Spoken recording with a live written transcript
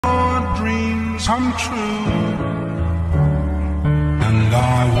dreams come true, and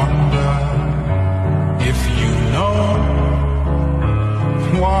I wonder if you know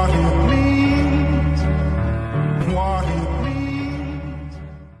what it means, what it means.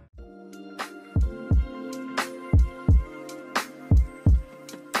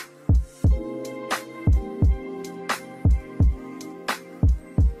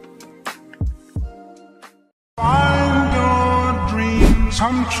 Find your dreams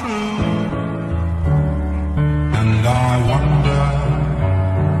come true, and I wonder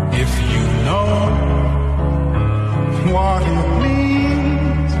if you know what it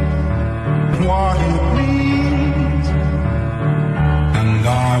means, what it means. And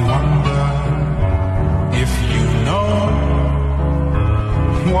I wonder if you know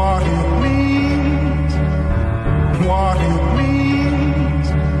what it means, what it means.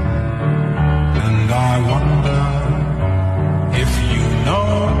 And I wonder if you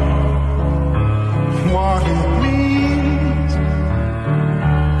know what it means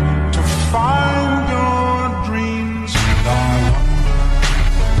to find your dreams. And I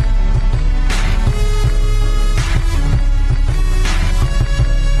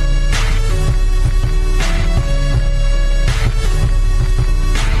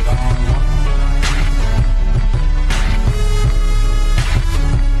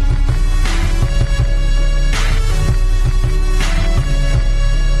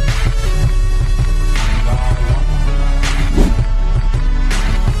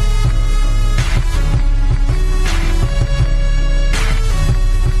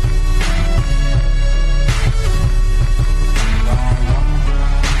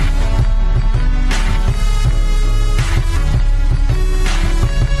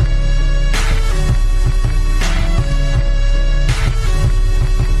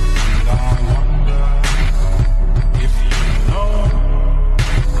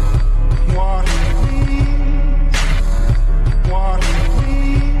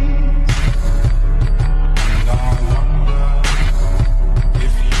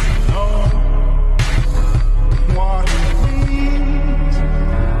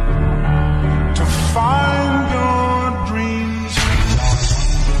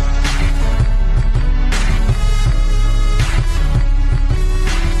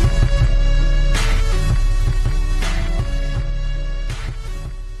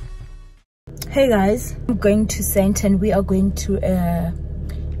Hey guys, I'm going to Saint and we are going to a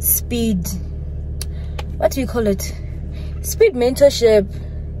speed, what do you call it? Speed mentorship,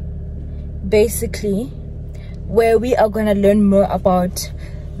 basically, where we are going to learn more about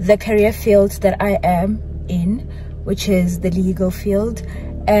the career field that I am in, which is the legal field.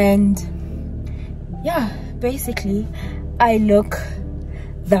 And yeah, basically I look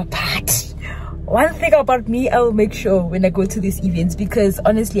the part. One thing about me, I will make sure when I go to these events, because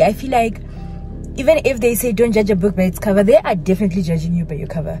honestly I feel like even if they say don't judge a book by its cover, they are definitely judging you by your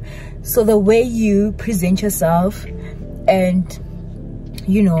cover. So the way you present yourself and,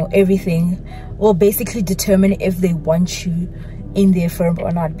 you know, everything will basically determine if they want you in their firm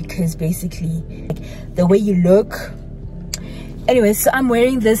or not, because basically like, the way you look. Anyway, so I'm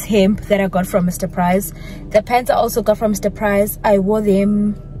wearing this hemp that I got from Mr. Price. The pants I also got from Mr. Price. I wore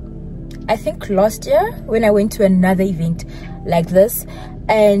them I think last year when I went to another event like this.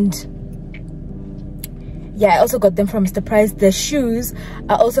 And yeah, I also got them from Mr. Price. The shoes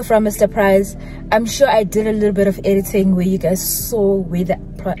are also from Mr. Price. I'm sure I did a little bit of editing where you guys saw where the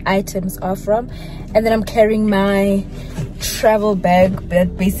items are from. And then I'm carrying my travel bag,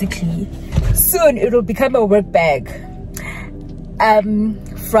 but basically soon it will become a work bag,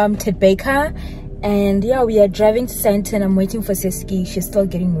 from Ted Baker. And yeah, we are driving to Santon. I'm waiting for Seski. She's still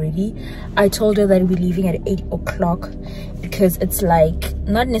getting ready. I told her that we're leaving at 8 o'clock because it's like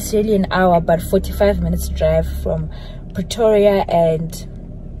not necessarily an hour but 45 minutes drive from Pretoria. And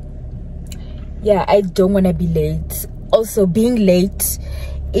yeah, I don't want to be late. Also, being late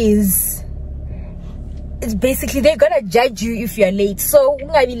is basically they're gonna judge you if you're late, so we're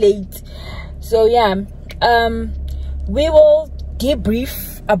gonna be late. So yeah, we will debrief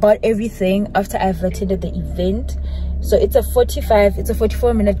about everything after I've attended the event. So it's a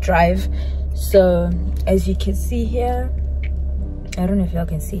 44-minute drive. So as you can see here, I don't know if y'all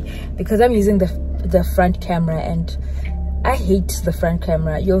can see because I'm using the front camera and I hate the front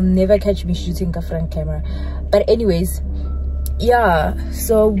camera. You'll never catch me shooting a front camera. But anyways, yeah,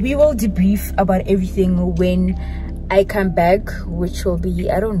 so we will debrief about everything when I come back, which will be,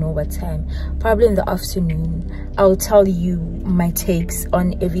 I don't know what time, probably in the afternoon. I'll tell you my takes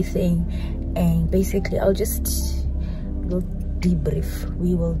on everything, and basically we'll debrief.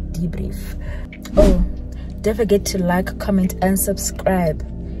 We will debrief. Oh, don't forget to like, comment and subscribe.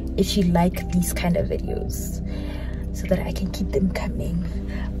 if you like these kind of videos, so that I can keep them coming.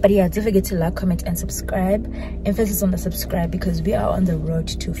 But yeah, don't forget to like, comment, and subscribe. Emphasis on the subscribe, because we are on the road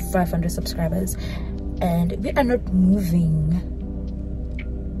to 500 subscribers and we are not moving.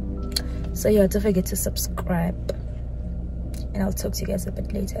 So yeah, don't forget to subscribe, and I'll talk to you guys a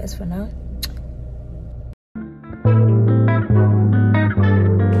bit later. As for now,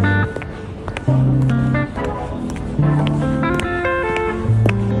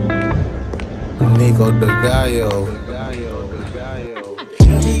 Nico the Gallo.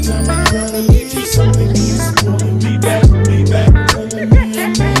 Every time I try to leave you, something keeps pulling me back, pulling me back.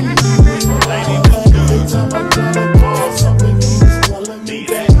 Every time I try to call, something keeps pulling me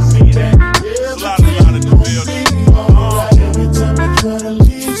back, me back. Every time I try to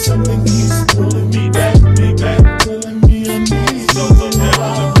leave, something keeps pulling me back, telling me I need something.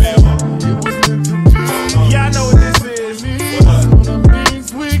 Yeah, I know what this is. What it means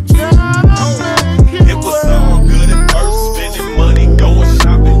we gotta make it. It was all good at first, spending money, going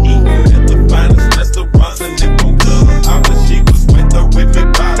shopping, eating at the finest restaurants, and it won't club. After she was right there with me,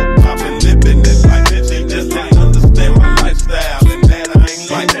 bottle popping, living it like that. She just didn't understand my lifestyle, and that I ain't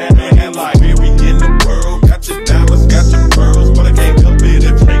like that. I ain't like weary in the world. Got your diamonds, got your pearls, but I can't help it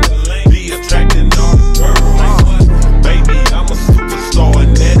if they be attracting all the girls. Baby, I'm a superstar,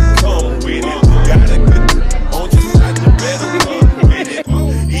 and that come with it. Got a good on your side, you better run with it.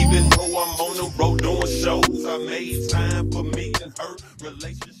 Even though I'm on the road doing shows, I made time for me and her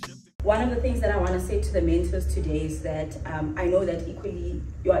relationship. One of the things that I want to say to the mentors today is that I know that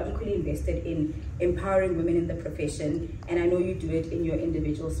you are equally invested in empowering women in the profession, and I know you do it in your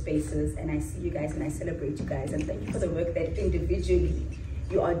individual spaces, and I see you guys and I celebrate you guys, and thank you for the work that individually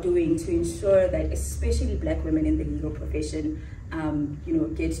you are doing to ensure that especially Black women in the legal profession you know,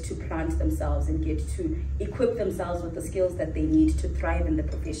 get to plant themselves and get to equip themselves with the skills that they need to thrive in the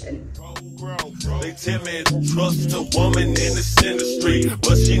profession. They tell me to trust a woman in this industry,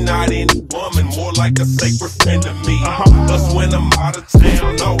 but she not any woman, more like a sacred friend to me. Plus when I'm out of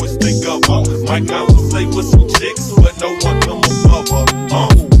town, always think of her. Might conversate with some chicks, but no one come above her.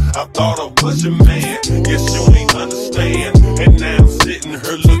 I thought I was your man, guess you ain't understand. And now I'm sitting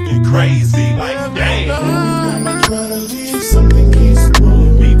here looking crazy, like damn. I try to leave, something keeps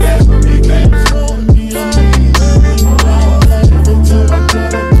pulling me back, telling me I need something. Every time I try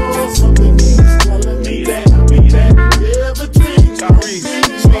to call, something keeps telling me that, everything. Diaries,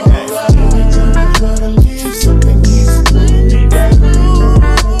 Speed Mentorship. Every time I try to leave, something keeps pulling me back, telling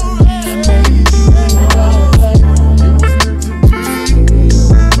me I need something. It was meant to be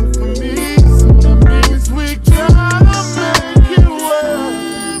for me, so that means we gotta make it work.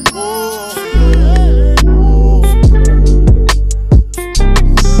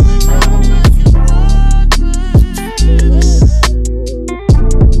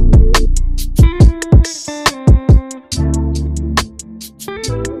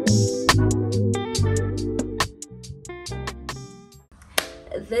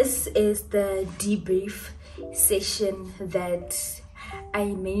 This is the debrief session that I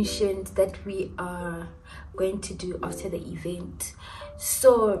mentioned that we are going to do after the event.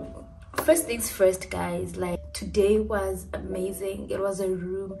 So first things first, guys, like today was amazing. It was a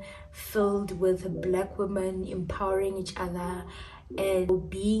room filled with Black women empowering each other and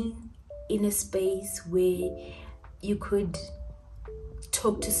being in a space where you could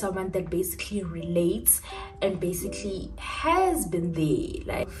talk to someone that basically relates and basically has been there.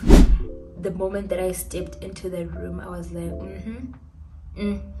 Like the moment that I stepped into the room, I was like,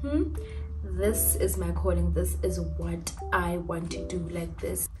 this is my calling, this is what I want to do. Like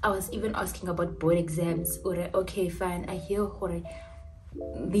this, I was even asking about board exams. Okay, fine, I hear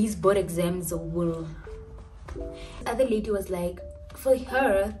these board exams will. The other lady was like, for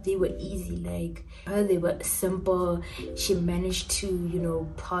her they were easy, like her they were simple. She managed to, you know,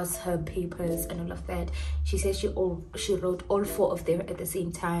 pass her papers and all of that. She said she wrote all 4 of them at the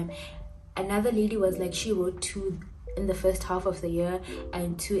same time. Another lady was like, she wrote 2 in the first half of the year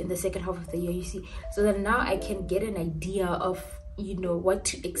and 2 in the second half of the year. You see, so that now I can get an idea of, you know, what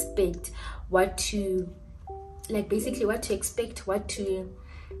to expect, what to like, basically what to expect, what to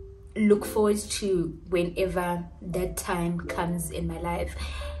look forward to whenever that time comes in my life.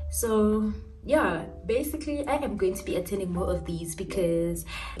 So yeah, basically I am going to be attending more of these because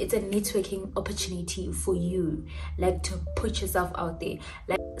it's a networking opportunity for you, like to put yourself out there.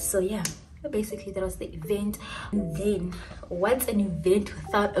 Like, so yeah, basically that was the event. And then what's an event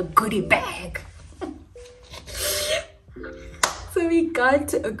without a goodie bag? So we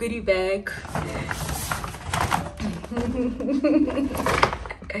got a goodie bag.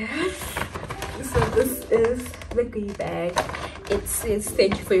 So this is the goodie bag. it says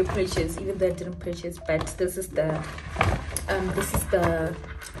thank you for your purchase, even though I didn't purchase, but this is the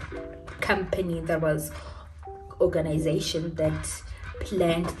company that was organization that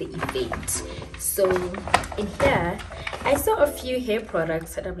planned the event. So in here I saw a few hair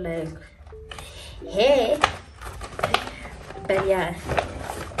products and I'm like, hey, but yeah.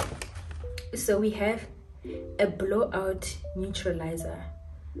 So we have a blowout neutralizer,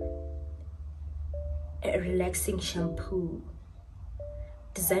 a relaxing shampoo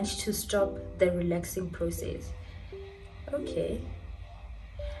designed to stop the relaxing process. Okay,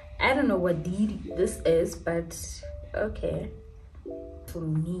 I don't know what this is, but okay, for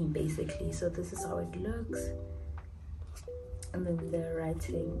me basically. So this is how it looks, and then the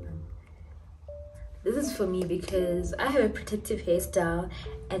writing. This is for me because I have a protective hairstyle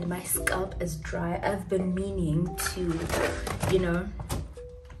and my scalp is dry. I've been meaning to, you know.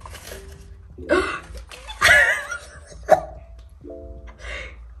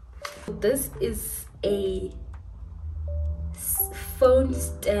 This is a phone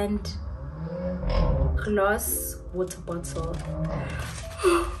stand glass water bottle.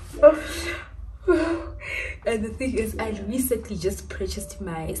 And the thing is, I recently just purchased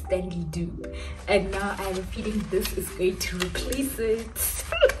my Stanley dupe, and now I'm feeling this is going to replace it.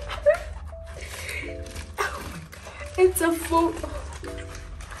 Oh my god, it's a phone.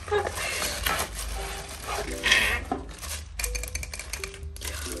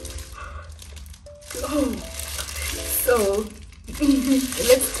 Oh, so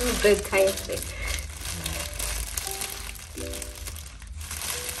let's do the entire thing.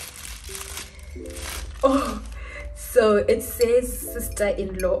 Oh, so it says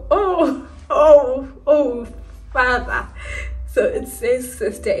sister-in-law. Oh, father. So it says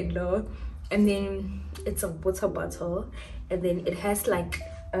sister-in-law, and then it's a water bottle, and then it has like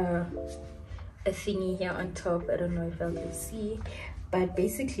a thingy here on top. I don't know if y'all can see, but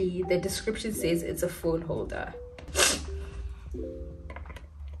basically the description says it's a phone holder.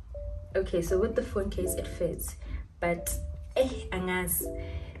 Okay, so with the phone case it fits, but angas,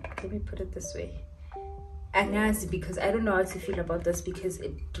 let me put it this way, angas, because I don't know how to feel about this, because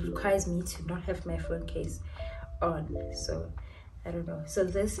it requires me to not have my phone case on, so I don't know. So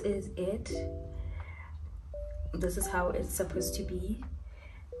this is it. This is how it's supposed to be.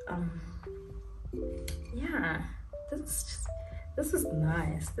 Yeah, this is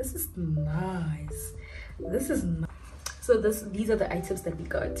nice. This is nice. So these are the items that we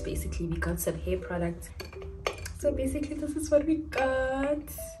got. Basically we got some hair products. So basically this is what we got.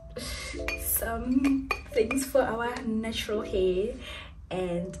 Some things for our natural hair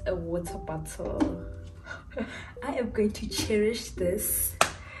and a water bottle. I am going to cherish this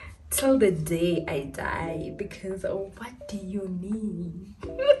till the day I die, because what do you need?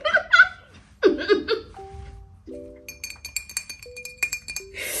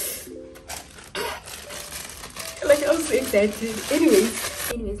 Like, I'm so excited.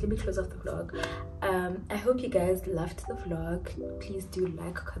 Anyways, let me close off the vlog. I hope you guys loved the vlog. Please do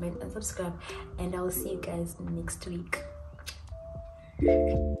like, comment and subscribe, and I'll see you guys next week.